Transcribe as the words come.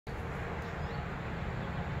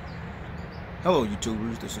Hello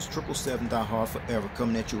YouTubers, this is 777 Die Hard Forever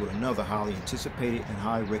coming at you with another highly anticipated and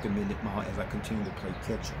highly recommended model as I continue to play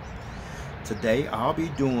catch up. Today I'll be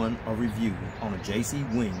doing a review on a JC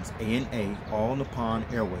Wings ANA All Nippon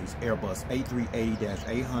Airways Airbus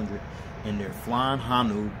A380-800 in their Flying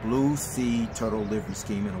Honu Blue Sea Turtle livery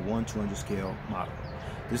scheme in a 1/200 scale model.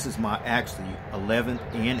 This is my actually 11th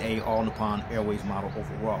ANA All Nippon Airways model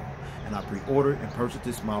overall, and I pre-ordered and purchased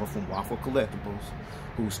this model from Waffle Collectibles,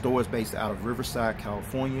 whose store is based out of Riverside,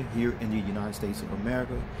 California, here in the United States of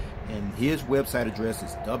America, and his website address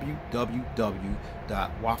is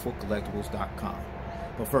www.wafflecollectibles.com.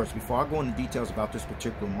 But first, before I go into details about this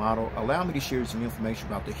particular model, allow me to share some information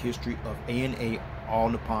about the history of ANA All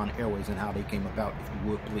Nippon Airways and how they came about, if you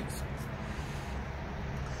would please.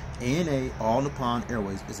 ANA All Nippon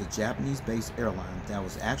Airways is a Japanese-based airline that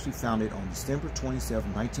was actually founded on December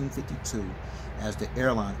 27, 1952, as the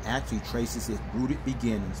airline actually traces its rooted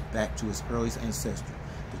beginnings back to its earliest ancestor,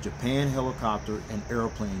 the Japan Helicopter and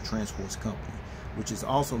Airplane Transports Company, which is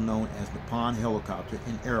also known as Nippon Helicopter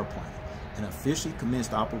and Airplane, and officially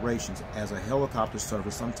commenced operations as a helicopter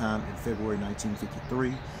service sometime in February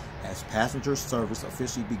 1953, as passenger service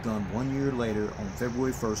officially begun 1 year later on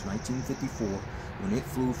February 1st, 1954, when it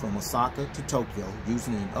flew from Osaka to Tokyo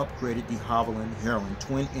using an upgraded de Havilland Heron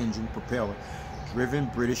twin-engine propeller-driven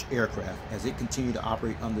British aircraft, as it continued to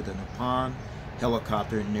operate under the Nippon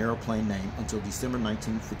Helicopter and Airplane name until December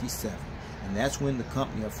 1957. And that's when the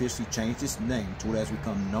company officially changed its name to what has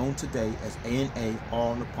become known today as ANA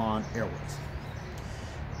All Nippon Airways.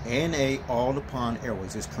 ANA All Nippon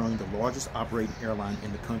Airways is currently the largest operating airline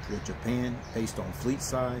in the country of Japan based on fleet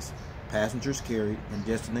size, passengers carried, and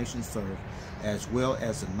destinations served, as well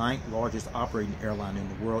as the 9th largest operating airline in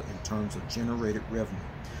the world in terms of generated revenue,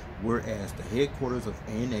 whereas the headquarters of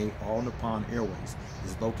ANA All Nippon Airways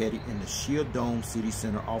is located in the Shiodome City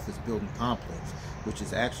Center office building complex, which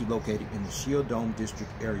is actually located in the Shiodome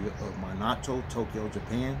district area of Minato, Tokyo,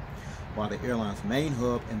 Japan, while the airline's main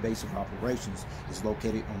hub and base of operations is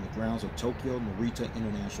located on the grounds of Tokyo Narita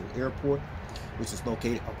International Airport, which is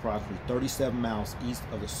located approximately 37 miles east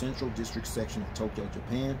of the Central District section of Tokyo,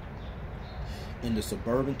 Japan, in the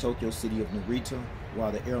suburban Tokyo city of Narita,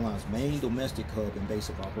 while the airline's main domestic hub and base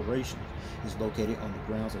of operations is located on the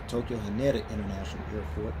grounds of Tokyo Haneda International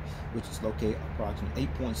Airport, which is located approximately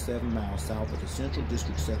 8.7 miles south of the Central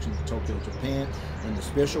District section of Tokyo, Japan, in the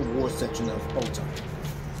Special Ward section of Ota.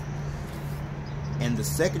 And the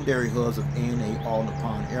secondary hubs of ANA All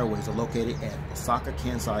Nippon Airways are located at Osaka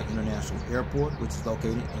Kansai International Airport, which is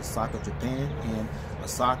located in Osaka, Japan, and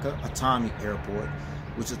Osaka Atami Airport,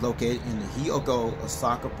 which is located in the Hyogo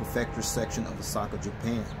Osaka Prefecture section of Osaka,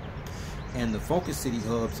 Japan. And the focus city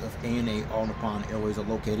hubs of ANA All Nippon Airways are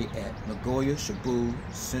located at Nagoya Shibuya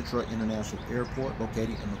Central International Airport,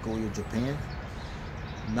 located in Nagoya, Japan,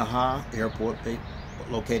 Naha Airport,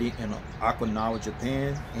 located in Okinawa,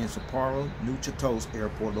 Japan, and Sapporo New Chitose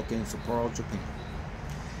Airport, located in Sapporo, Japan.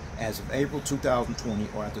 As of April 2020,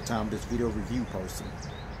 or at the time of this video review posting,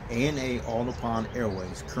 ANA All Nippon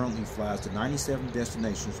Airways currently flies to 97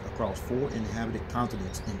 destinations across 4 inhabited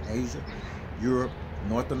continents in Asia, Europe,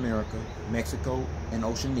 North America, Mexico, and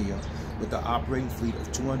Oceania, with an operating fleet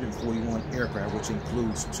of 241 aircraft, which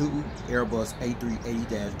includes 2 Airbus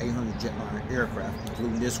A380-800 jetliner aircraft,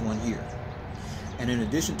 including this one here. And in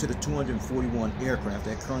addition to the 241 aircraft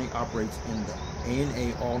that currently operates in the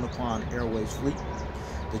ANA All Nippon Airways fleet,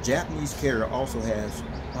 the Japanese carrier also has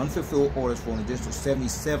unfulfilled orders for an additional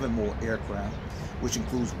 77 more aircraft, which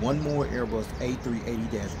includes 1 more Airbus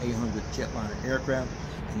A380-800 jetliner aircraft,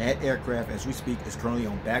 and that aircraft, as we speak, is currently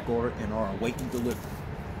on back order and are awaiting delivery.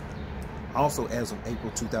 Also, as of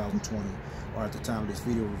April 2020, or at the time of this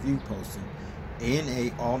video review posting,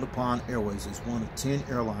 ANA All Nippon Airways is one of 10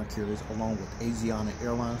 airline carriers, along with Asiana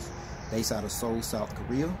Airlines, based out of Seoul, South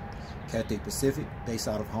Korea, Cathay Pacific, based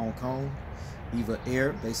out of Hong Kong, Eva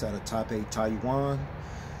Air, based out of Taipei, Taiwan,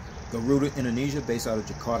 Garuda Indonesia, based out of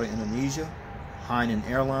Jakarta, Indonesia, Hainan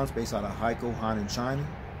Airlines, based out of Haikou, Hainan, China,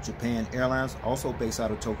 Japan Airlines, also based out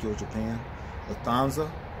of Tokyo, Japan, Lufthansa,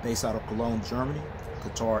 based out of Cologne, Germany,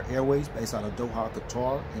 Qatar Airways, based out of Doha,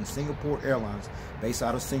 Qatar, and Singapore Airlines, based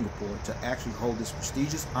out of Singapore, to actually hold this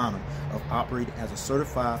prestigious honor of operating as a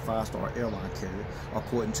certified 5-star airline carrier,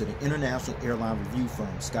 according to the international airline review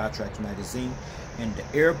firm Skytrax magazine, and the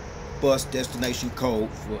Airbus destination code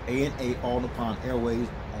for ANA All Nippon Airways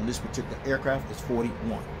on this particular aircraft is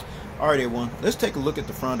 41. Alright everyone, let's take a look at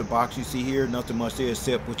the front of the box. You see here, nothing much there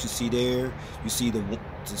except what you see there. You see the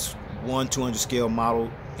 1/200 scale model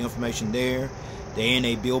information there, the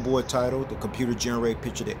ANA billboard title, the computer generated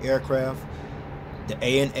picture of the aircraft, the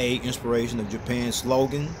ANA Inspiration of Japan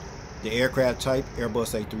slogan, the aircraft type,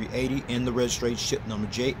 Airbus A380, and the registration ship number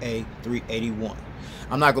JA381.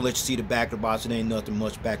 I'm not going to let you see the back of the box. It ain't nothing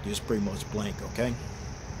much back there. It's pretty much blank, okay?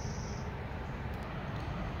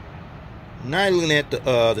 Now you're looking at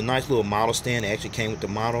the nice little model stand that actually came with the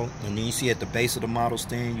model. And then you see at the base of the model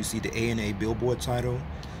stand, you see the ANA billboard title,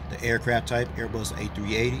 the aircraft type, Airbus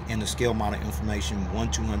A380, and the scale model information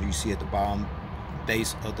 1/200 you see at the bottom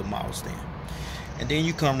base of the model stand. And then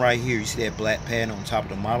you come right here, you see that black pattern on top of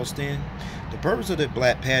the model stand. The purpose of that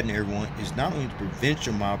black pattern, everyone, is not only to prevent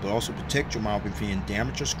your model, but also protect your model from being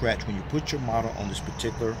damaged or scratched when you put your model on this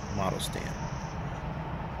particular model stand.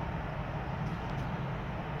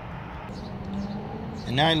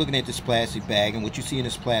 And now you're looking at this plastic bag, and what you see in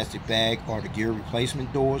this plastic bag are the gear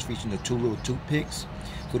replacement doors featuring the two little toothpicks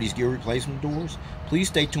for these gear replacement doors. Please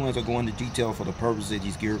stay tuned as I go into detail for the purposes of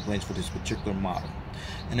these gear replacements for this particular model.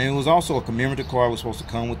 And then it was also a commemorative card was supposed to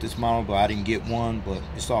come with this model, but I didn't get one, but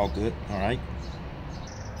it's all good, all right?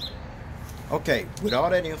 Okay, with all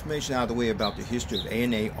that information out of the way about the history of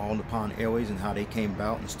ANA, All Nippon Airways, and how they came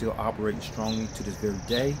about and still operating strongly to this very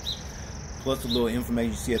day, plus the little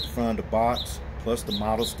information you see at the front of the box, plus the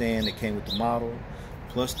model stand that came with the model,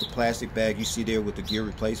 plus the plastic bag you see there with the gear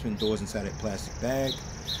replacement doors inside that plastic bag.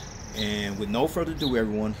 And with no further ado,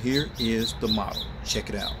 everyone, here is the model. Check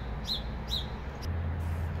it out.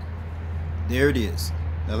 There it is.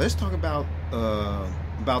 Now let's talk about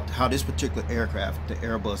how this particular aircraft, the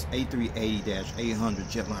Airbus A380-800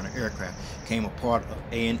 jetliner aircraft, came a part of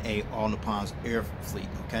ANA All Nippon's air fleet,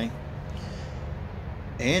 okay?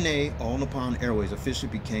 ANA All Nippon Airways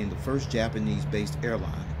officially became the first Japanese-based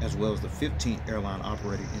airline, as well as the 15th airline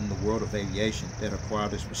operator in the world of aviation that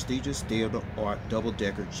acquired this prestigious state-of-the-art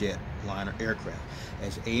double-decker jetliner aircraft,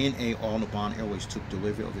 as ANA All Nippon Airways took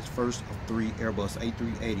delivery of its first of 3 Airbus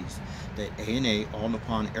A380s that ANA All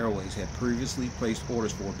Nippon Airways had previously placed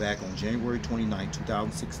orders for back on January 29,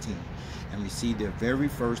 2016, and received their very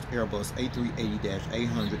first Airbus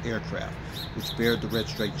A380-800 aircraft, which bears the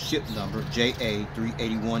registration ship number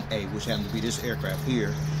JA381A, which happened to be this aircraft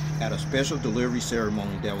here, at a special delivery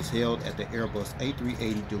ceremony that was held at the Airbus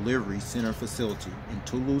A380 Delivery Center facility in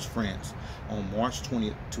Toulouse, France on March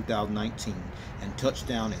 20, 2019, and touched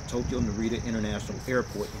down at Tokyo Narita International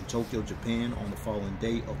Airport in Tokyo, Japan on the following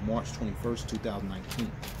day of March 21, 2019.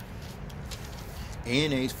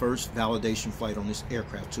 ANA's first validation flight on this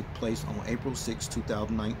aircraft took place on April 6,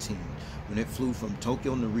 2019, when it flew from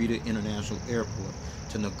Tokyo Narita International Airport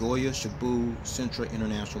to Nagoya Shibuya Sentra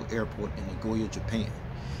International Airport in Nagoya, Japan.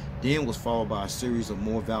 Then was followed by a series of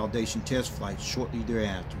more validation test flights shortly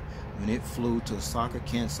thereafter, when it flew to Osaka,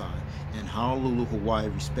 Kansai, and Honolulu, Hawaii,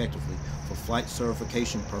 respectively, for flight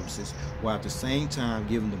certification purposes, while at the same time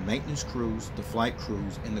giving the maintenance crews, the flight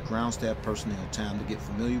crews, and the ground staff personnel time to get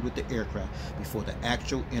familiar with the aircraft before the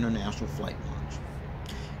actual international flight launch.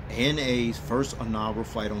 ANA's first inaugural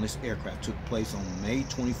flight on this aircraft took place on May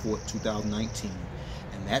 24, 2019,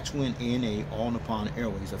 and that's when ANA All Nippon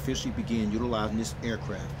Airways officially began utilizing this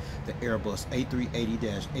aircraft, the Airbus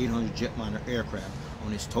A380-800 jetliner aircraft,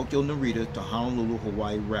 on its Tokyo Narita to Honolulu,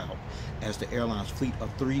 Hawaii route, as the airline's fleet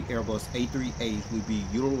of 3 Airbus A380s will be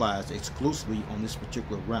utilized exclusively on this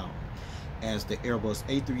particular route, as the Airbus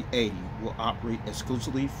A380 will operate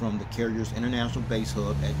exclusively from the carrier's international base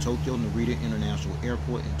hub at Tokyo Narita International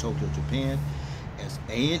Airport in Tokyo, Japan, as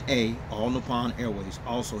ANA All Nippon Airways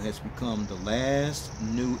also has become the last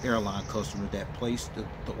new airline customer that placed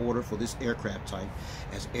the order for this aircraft type,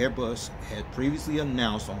 as Airbus had previously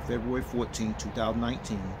announced on February 14,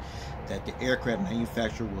 2019 that the aircraft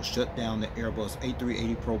manufacturer will shut down the Airbus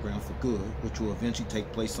A380 program for good, which will eventually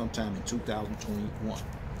take place sometime in 2021.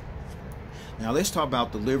 Now let's talk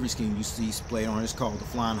about the livery scheme you see displayed on. It's called the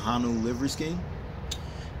Flying Honu livery scheme.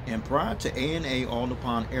 And prior to ANA All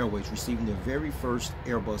Nippon Airways receiving their very first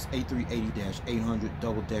Airbus A380-800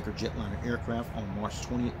 double-decker jetliner aircraft on March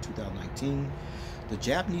 20, 2019, the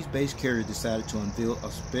Japanese-based carrier decided to unveil a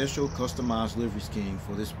special customized livery scheme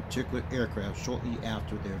for this particular aircraft shortly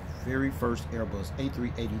after their very first Airbus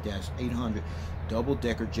A380-800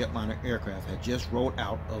 double-decker jetliner aircraft had just rolled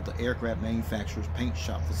out of the aircraft manufacturer's paint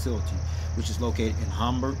shop facility, which is located in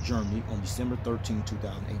Hamburg, Germany, on December 13,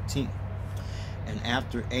 2018. And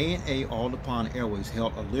after ANA All Nippon Airways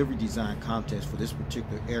held a livery design contest for this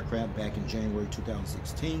particular aircraft back in January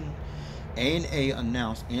 2016, ANA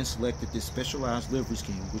announced and selected this specialized livery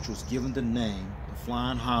scheme, which was given the name the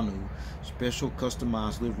Flying Honu Special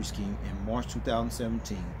Customized Livery Scheme in March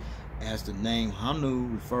 2017, as the name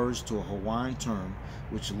Honu refers to a Hawaiian term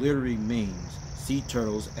which literally means sea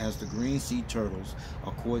turtles, as the green sea turtles,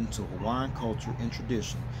 according to Hawaiian culture and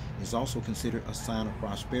tradition, is also considered a sign of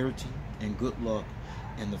prosperity and good luck.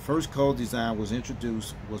 And the first color design was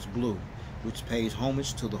introduced was blue, which pays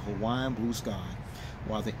homage to the Hawaiian blue sky,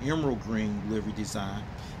 while the emerald green livery design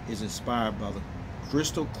is inspired by the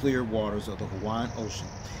crystal clear waters of the Hawaiian Ocean,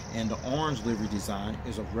 and the orange livery design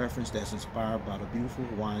is a reference that's inspired by the beautiful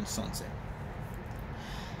Hawaiian sunset.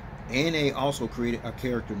 ANA also created a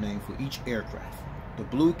character name for each aircraft. The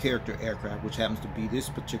blue character aircraft, which happens to be this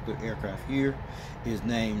particular aircraft here, is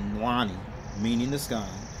named Lani, meaning the sky,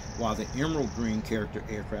 while the emerald green character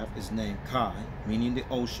aircraft is named Kai, meaning the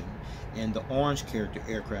ocean, and the orange character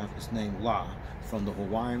aircraft is named La, from the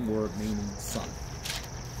Hawaiian word meaning sun.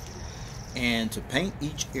 And to paint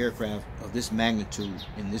each aircraft of this magnitude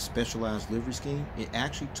in this specialized livery scheme, it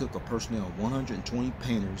actually took a personnel of 120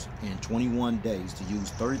 painters in 21 days to use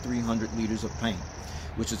 3,300 liters of paint,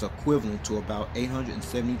 which is equivalent to about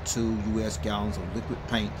 872 US gallons of liquid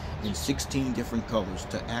paint in 16 different colors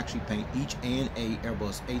to actually paint each ANA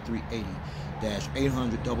Airbus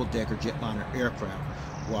A380-800 double-decker jetliner aircraft,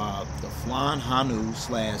 while the Flying Honu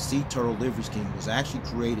 / Sea Turtle livery scheme was actually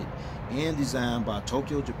created and designed by a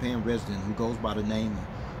Tokyo, Japan resident who goes by the name of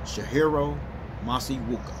Shihiro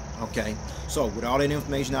Masiwuka. Okay, so with all that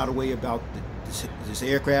information out of the way about this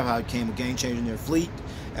aircraft, how it became a game changer in their fleet,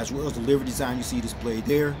 as well as the livery design you see displayed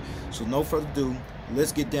there. So no further ado,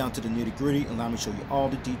 let's get down to the nitty gritty and let me show you all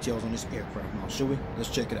the details on this aircraft. Now, shall we? Let's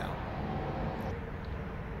check it out.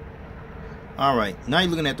 Alright, now you're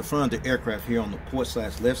looking at the front of the aircraft here on the port /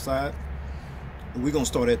 left side. We're going to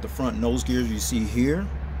start at the front nose gears you see here.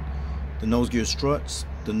 The nose gear struts,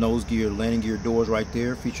 the nose gear landing gear doors right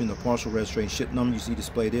there, featuring the partial registration ship number you see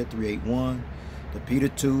displayed there, 381. The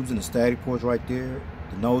pitot tubes and the static ports right there,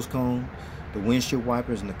 the nose cone, the windshield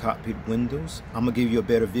wipers and the cockpit windows. I'm going to give you a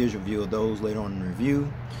better visual view of those later on in the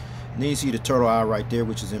review. And then you see the turtle eye right there,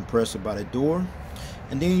 which is impressive by that door.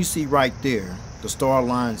 And then you see right there the Star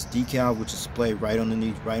Alliance decal, which is displayed right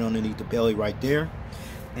underneath the belly right there.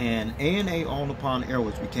 And ANA All Nippon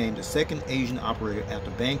Airways became the second Asian operator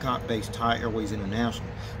after Bangkok-based Thai Airways International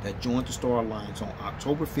that joined the Star Alliance on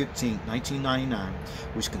October 15, 1999,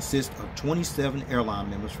 which consists of 27 airline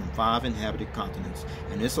members from 5 inhabited continents.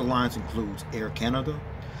 And this alliance includes Air Canada,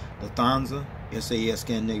 Lufthansa, SAS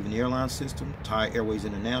Scandinavian Airlines System, Thai Airways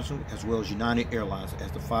International, as well as United Airlines as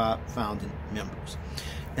the 5 founding members.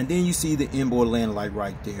 And then you see the inboard landing light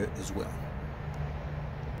right there as well.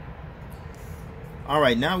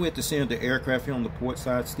 Alright, now we're at the center of the aircraft here on the port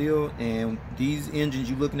side still, and these engines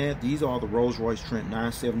you're looking at, these are the Rolls-Royce Trent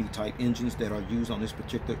 970 type engines that are used on this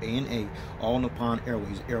particular ANA All Nippon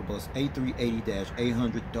Airways Airbus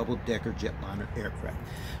A380-800 double-decker jetliner aircraft.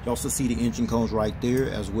 You also see the engine cones right there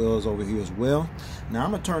as well as over here as well. Now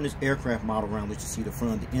I'm going to turn this aircraft model around, let you see the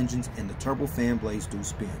front of the engines, and the turbofan blades do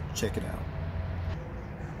spin. Check it out.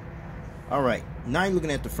 Alright, now you're looking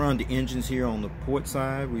at the front of the engines here on the port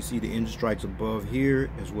side. We see the engine stripes above here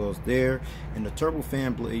as well as there, and the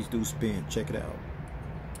turbofan blades do spin. Check it out.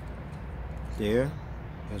 There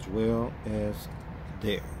as well as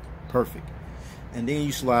there. Perfect. And then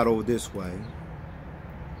you slide over this way.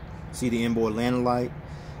 See the inboard landing light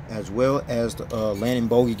as well as the landing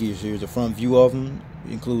bogey gears here. The front view of them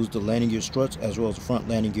includes the landing gear struts as well as the front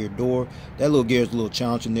landing gear door. That little gear is a little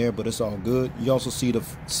challenging there, but it's all good. You also see the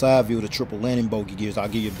side view of the triple landing bogey gears. I'll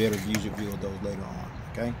give you a better visual view of those later on.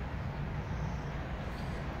 Okay.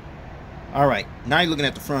 Alright, now you're looking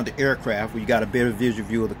at the front of the aircraft where you got a better visual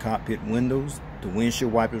view of the cockpit windows, the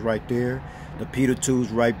windshield wipers right there, the pitot tubes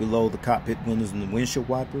right below the cockpit windows and the windshield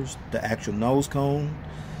wipers, the actual nose cone,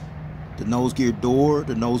 the nose gear door,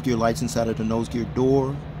 the nose gear lights inside of the nose gear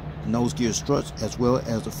door, the nose gear struts, as well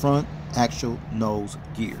as the front actual nose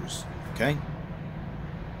gears. Okay.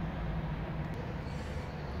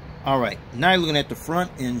 Alright, now you're looking at the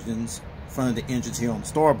front of the engines here on the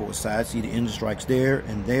starboard side. See the engine strikes there,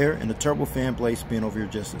 and the turbofan blades spin over here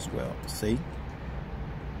just as well. See?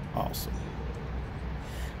 Awesome.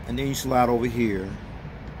 And then you slide over here.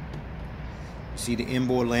 See the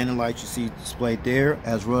inboard landing lights you see displayed there,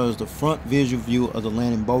 as well as the front visual view of the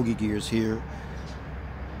landing bogey gears here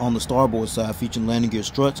on the starboard side, featuring landing gear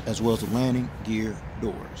struts as well as the landing gear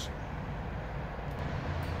doors.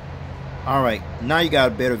 Alright, now you got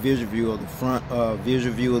a better visual view of the front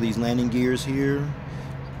visual view of these landing gears here.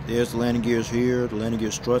 There's the landing gears here, the landing gear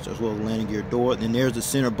struts as well as the landing gear door. And then there's the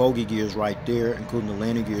center bogey gears right there, including the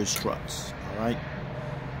landing gear struts.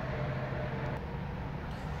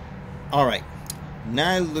 Alright,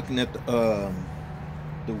 now looking at the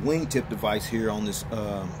wingtip device here on this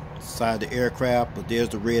side of the aircraft, but there's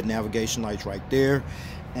the red navigation lights right there.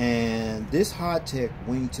 And this high-tech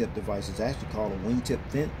wingtip device is actually called a wingtip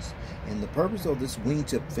fence. And the purpose of this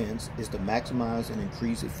wingtip fence is to maximize and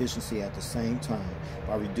increase efficiency at the same time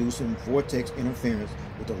by reducing vortex interference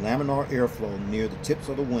with the laminar airflow near the tips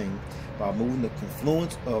of the wing by moving the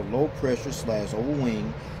confluence of low pressure /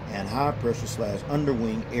 overwing and high pressure /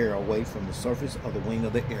 underwing air away from the surface of the wing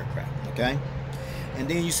of the aircraft. Okay, and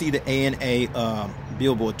then you see the ANA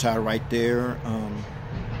billboard title right there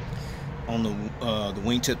on the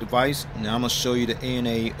wingtip device. Now I'm going to show you the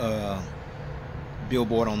ANA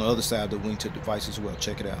billboard on the other side of the wingtip device as well.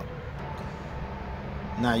 Check it out.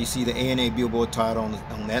 Now you see the ANA billboard title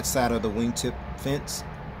on that side of the wingtip fence,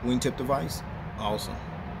 wingtip device. Awesome.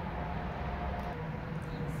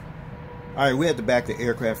 Alright, we're at the back of the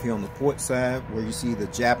aircraft here on the port side, where you see the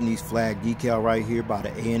Japanese flag decal right here by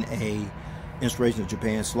the ANA Inspiration of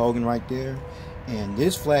Japan slogan right there. And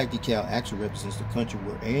this flag decal actually represents the country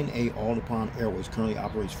where ANA All Nippon Airways currently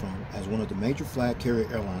operates from as one of the major flag carrier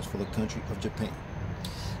airlines for the country of Japan.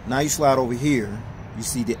 Now you slide over here, you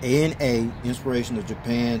see the ANA Inspiration of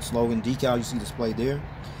Japan slogan decal you see displayed there.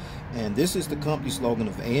 And this is the company slogan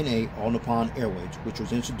of ANA All Nippon Airways, which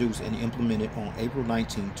was introduced and implemented on April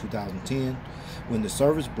 19, 2010, when the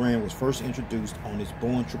service brand was first introduced on its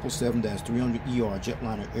Boeing 777-300ER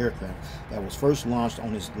jetliner aircraft that was first launched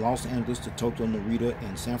on its Los Angeles to Tokyo, Narita,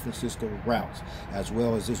 and San Francisco routes, as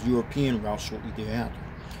well as its European route shortly thereafter,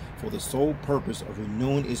 for the sole purpose of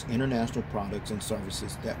renewing its international products and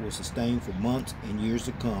services that will sustain for months and years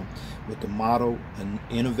to come with the motto,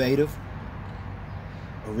 innovative,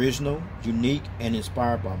 original, unique, and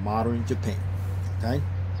inspired by modern Japan. Okay,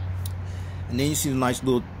 and then you see the nice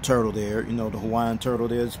little turtle there, you know, the Hawaiian turtle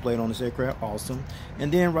there displayed on this aircraft. Awesome.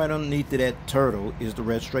 And then right underneath of that turtle is the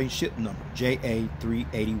registration ship number,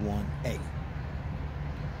 JA381A.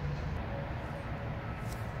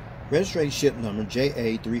 Registration ship number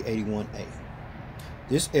JA381A.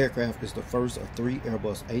 This aircraft is the first of 3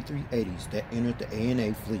 Airbus A380s that entered the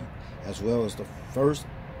ANA fleet, as well as the first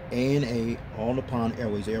ANA All Nippon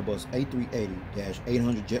Airways Airbus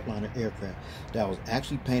A380-800 jetliner aircraft that was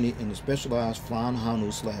actually painted in the specialized flying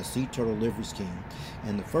Honu / Sea Turtle livery scheme.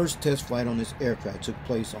 And the first test flight on this aircraft took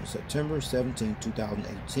place on September 17,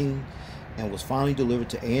 2018, and was finally delivered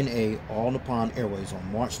to ANA All Nippon Airways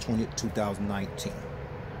on March 20, 2019.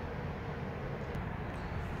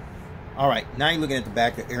 Alright, now you're looking at the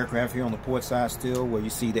back of the aircraft here on the port side still, where you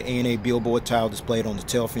see the ANA billboard tile displayed on the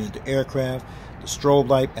tail fin of the aircraft. The strobe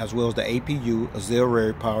light, as well as the APU,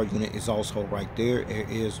 auxiliary power unit, is also right there. There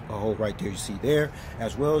is a hole right there you see there,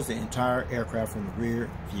 as well as the entire aircraft from the rear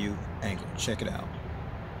view angle. Check it out.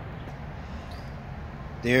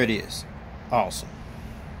 There it is. Awesome.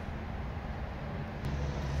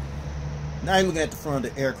 Now you're looking at the front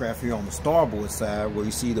of the aircraft here on the starboard side, where you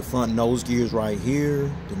see the front nose gears right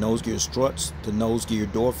here, the nose gear struts, the nose gear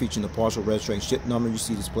door featuring the partial registration ship number you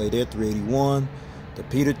see displayed there, 381, the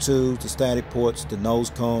pitot tubes, the static ports, the nose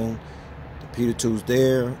cone, the pitot tubes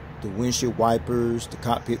there, the windshield wipers, the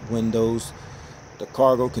cockpit windows, the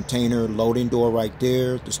cargo container loading door right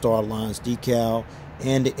there, the Star Alliance decal,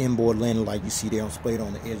 and the inboard landing light you see there displayed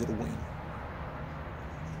on the edge of the wing.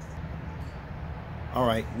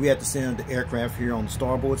 Alright, we're at the center of the aircraft here on the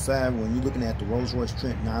starboard side. When you're looking at the Rolls-Royce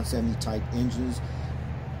Trent 970 type engines,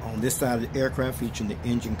 on this side of the aircraft featuring the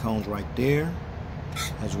engine cones right there,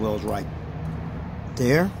 as well as right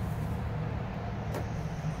there.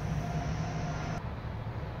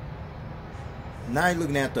 Now you're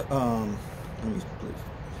looking at the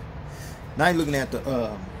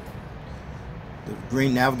the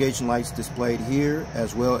green navigation lights displayed here,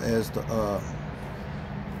 as well as the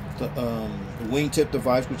wingtip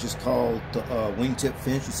device, which is called the wingtip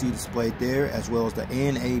fence you see displayed there, as well as the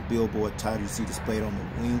ANA billboard title you see displayed on the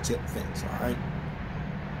wingtip fence. Alright,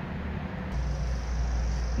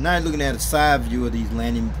 now you're looking at a side view of these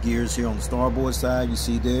landing gears here on the starboard side you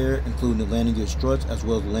see there, including the landing gear struts as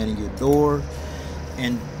well as the landing gear door.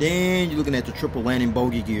 And then you're looking at the triple landing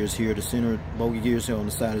bogey gears here, the center bogey gears here on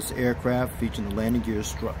the side of this aircraft featuring the landing gear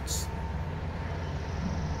struts.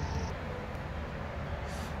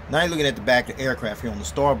 Now you're looking at the back of the aircraft here on the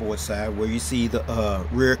starboard side, where you see the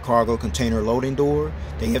rear cargo container loading door,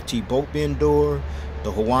 the FT boat bin door,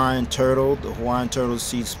 the Hawaiian turtle you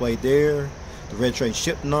see displayed there, the registration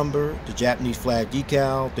ship number, the Japanese flag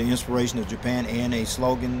decal, the Inspiration of Japan ANA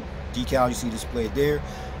slogan decal you see displayed there,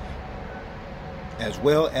 as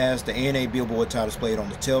well as the ANA billboard title displayed on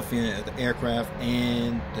the tail fin of the aircraft,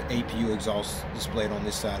 and the APU exhaust displayed on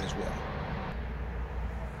this side as well.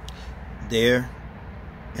 There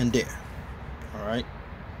and there. Alright,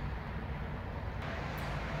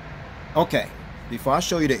 Okay, before I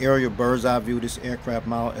show you the aerial bird's eye view of this aircraft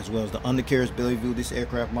model, as well as the undercarriage belly view of this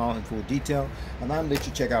aircraft model in full detail, I'm going to let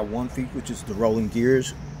you check out one feature, which is the rolling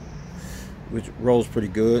gears, which rolls pretty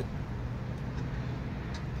good.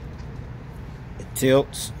 It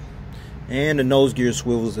tilts, and the nose gear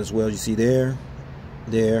swivels as well. You see there,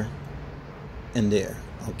 there, and there.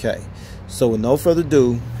 Okay, so with no further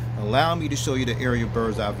ado, allow me to show you the aerial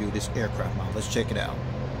bird's eye view of this aircraft model. Let's check it out.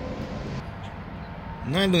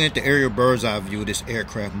 Now looking at the aerial bird's eye view of this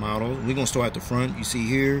aircraft model, we're going to start at the front. You see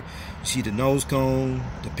here, you see the nose cone,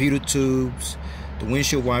 the pitot tubes, the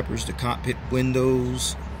windshield wipers, the cockpit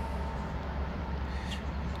windows.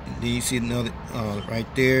 And then you see another right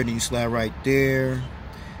there, then you slide right there.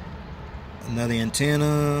 Another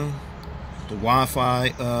antenna, the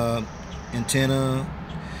Wi-Fi antenna,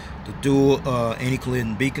 the dual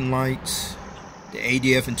anti-colliding beacon lights, the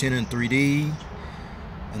ADF antenna in 3D,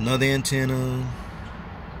 another antenna.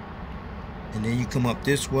 And then you come up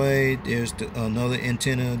this way, there's another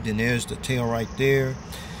antenna, then there's the tail right there,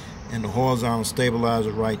 and the horizontal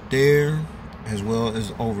stabilizer right there, as well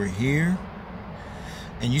as over here.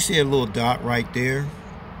 And you see a little dot right there,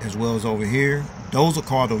 as well as over here. Those are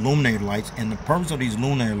called illuminator lights, and the purpose of these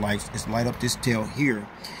illuminator lights is to light up this tail here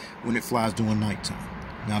when it flies during nighttime.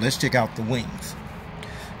 Now let's check out the wings.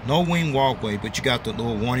 No wing walkway, but you got the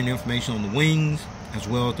little warning information on the wings, as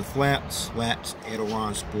well as the flaps, slats,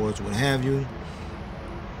 aileron, sports, what have you.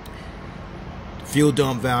 The fuel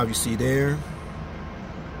dump valve you see there.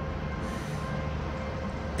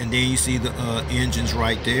 And then you see the engines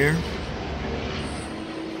right there.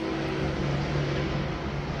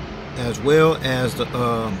 As well as the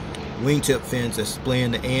wingtip fins that's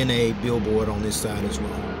displaying the ANA billboard on this side as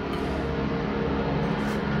well.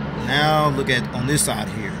 Now look at on this side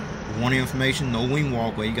here. Warning information, no wing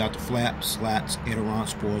walkway. You got the flaps, slats, aileron,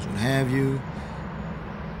 spoilers, what have you.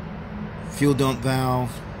 Fuel dump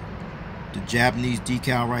valve, the Japanese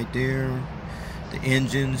decal right there, the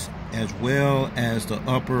engines, as well as the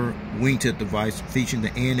upper wingtip device featuring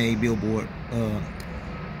the ANA billboard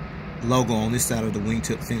logo on this side of the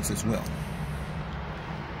wingtip fence as well.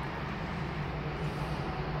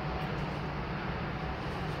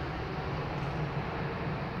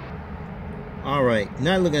 Alright,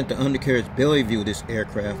 now looking at the undercarriage belly view of this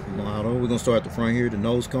aircraft model, we're going to start at the front here, the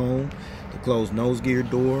nose cone, the closed nose gear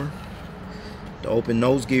door, the open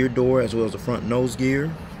nose gear door, as well as the front nose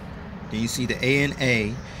gear. Then you see the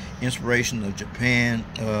ANA, Inspiration of Japan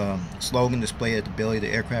slogan displayed at the belly of the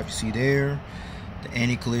aircraft you see there. The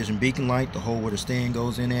anti-collision beacon light, the hole where the stand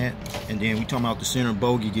goes in at. And then we talking about the center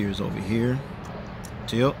bogey gears over here.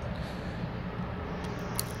 Tilt.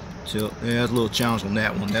 Tilt. Yeah, there's a little challenge on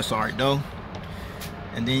that one. That's alright though.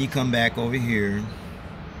 And then you come back over here,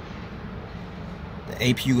 the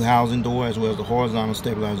APU housing door, as well as the horizontal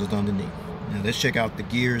stabilizers underneath. Now let's check out the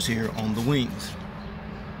gears here on the wings.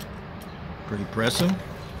 Pretty impressive.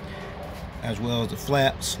 As well as the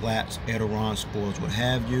flaps, slats, aileron, spoilers, what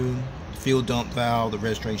have you. The fuel dump valve, the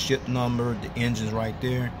registration ship number, the engines right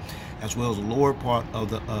there, as well as the lower part of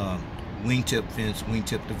the wingtip fence,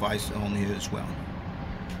 wingtip device on here as well.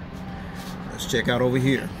 Let's check out over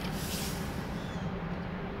here.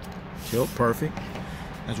 Tilt, perfect.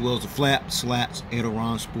 As well as the flaps, slats,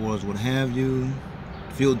 aileron, spoilers, what have you.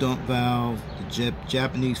 Fuel dump valve, the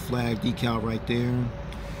Japanese flag decal right there.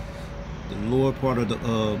 The lower part of the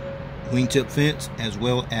wingtip fence, as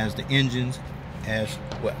well as the engines as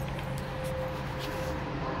well.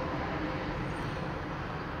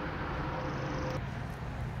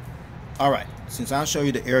 Alright, since I'll show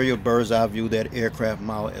you the aerial bird's eye view of that aircraft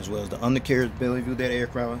model, as well as the undercarriage belly view of that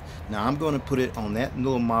aircraft, now I'm going to put it on that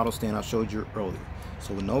little model stand I showed you earlier.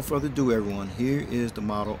 So with no further ado, everyone, here is the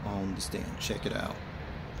model on the stand. Check it out.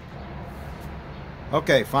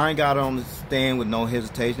 Okay, fine, got it on the stand with no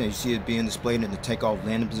hesitation. As you see it being displayed in the takeoff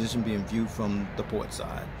landing position, being viewed from the port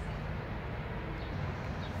side.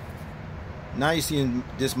 Now you're seeing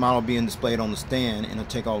this model being displayed on the stand in a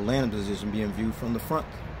takeoff landing position, being viewed from the front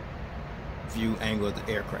view angle of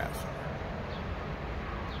the aircraft.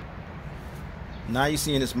 Now you're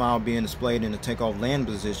seeing this model being displayed in the takeoff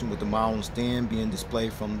landing position with the model on the stand being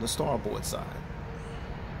displayed from the starboard side.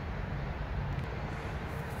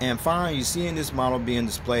 And finally, you're seeing this model being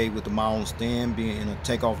displayed with the model on the stand being in a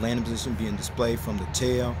takeoff landing position being displayed from the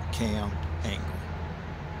tail cam angle.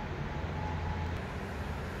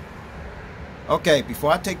 Okay,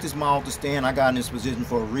 before I take this model off the stand, I got in this position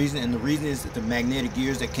for a reason, and the reason is that the magnetic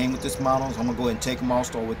gears that came with this model. So I'm going to go ahead and take them off.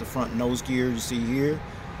 Start with the front nose gear you see here.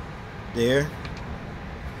 There.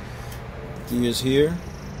 Gears here.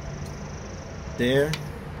 There.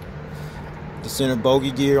 The center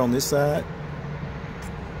bogey gear on this side.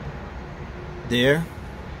 There.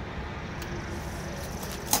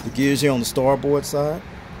 The gears here on the starboard side.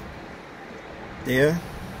 There.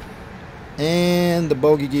 And the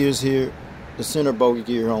bogey gears here, the center bogey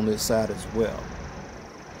gear on this side as well.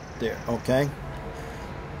 There, okay?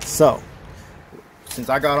 So, since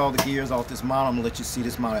I got all the gears off this model, I'm going to let you see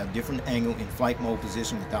this model at a different angle in flight mode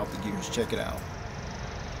position without the gears. Check it out.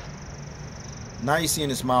 Now you're seeing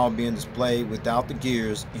this model being displayed without the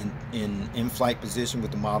gears in flight position with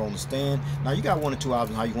the model on the stand. Now you got one or two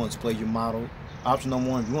options how you want to display your model. Option number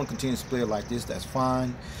one, if you want to continue to display it like this, that's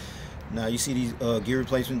fine. Now you see these gear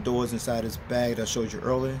replacement doors inside this bag that I showed you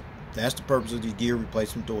earlier. That's the purpose of these gear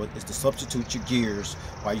replacement doors, is to substitute your gears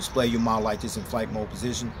while you display your model like this in flight mode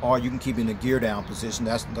position, or you can keep it in the gear down position.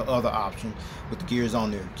 That's the other option with the gears on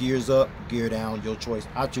there. Gears up, gear down, your choice.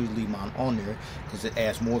 I choose to leave mine on there because it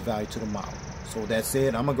adds more value to the model. So with that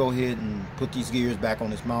said, I'm going to go ahead and put these gears back on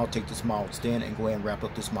this model, take this model to stand, and go ahead and wrap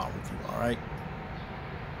up this model review, alright?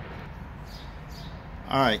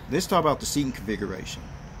 Alright, let's talk about the seating configuration.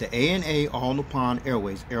 The ANA All Nippon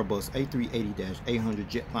Airways Airbus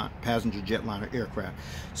A380-800 passenger jetliner aircraft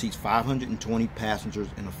seats 520 passengers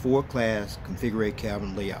in a 4-class configured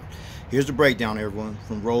cabin layout. Here's the breakdown, everyone.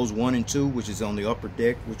 From rows 1 and 2, which is on the upper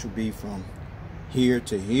deck, which will be from here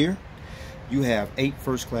to here, you have 8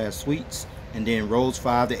 first-class suites. And then rows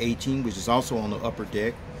 5 to 18, which is also on the upper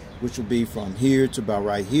deck, which will be from here to about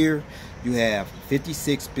right here, you have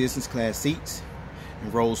 56 business class seats.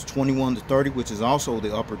 And rows 21 to 30, which is also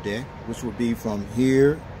the upper deck, which will be from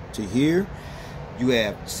here to here, you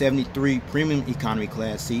have 73 premium economy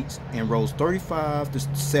class seats. And rows 35 to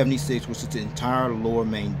 76, which is the entire lower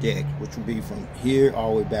main deck, which will be from here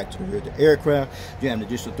all the way back to the rear of the aircraft. You have an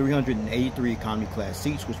additional 383 economy class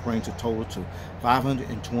seats, which brings a total to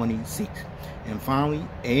 520 seats. And finally,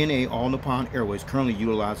 ANA All Nippon Airways currently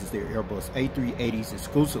utilizes their Airbus A380s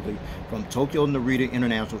exclusively from Tokyo Narita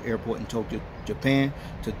International Airport in Tokyo, Japan,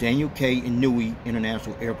 to Daniel K. Inouye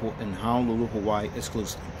International Airport in Honolulu, Hawaii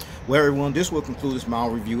exclusively. Well, everyone, this will conclude this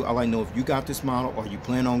model review. I'd like to know if you got this model or you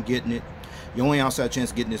plan on getting it. The only outside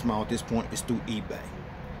chance of getting this model at this point is through eBay.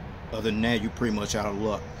 Other than that, you're pretty much out of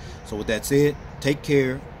luck. So with that said, take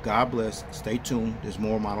care, God bless, stay tuned. There's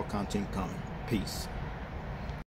more model content coming. Peace.